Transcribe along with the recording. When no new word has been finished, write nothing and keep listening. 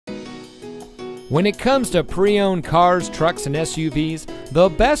When it comes to pre-owned cars, trucks, and SUVs, the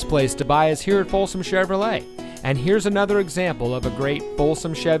best place to buy is here at Folsom Chevrolet. And here's another example of a great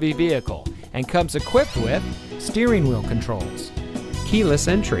Folsom Chevy vehicle, and comes equipped with steering wheel controls, keyless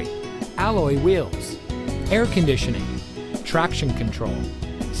entry, alloy wheels, air conditioning, traction control,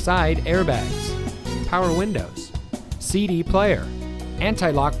 side airbags, power windows, CD player,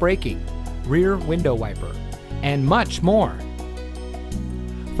 anti-lock braking, rear window wiper, and much more.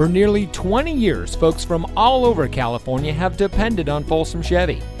 For nearly 20 years, folks from all over California have depended on Folsom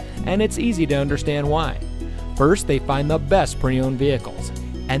Chevy, and it's easy to understand why. First, they find the best pre-owned vehicles,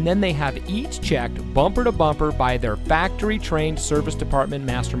 and then they have each checked bumper to bumper by their factory-trained service department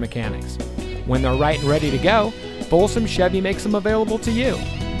master mechanics. When they're right and ready to go, Folsom Chevy makes them available to you.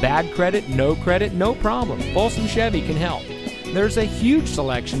 Bad credit, no problem. Folsom Chevy can help. There's a huge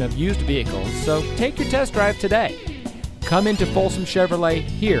selection of used vehicles, so take your test drive today. Come into Folsom Chevrolet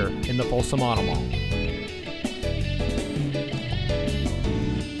here in the Folsom Auto Mall.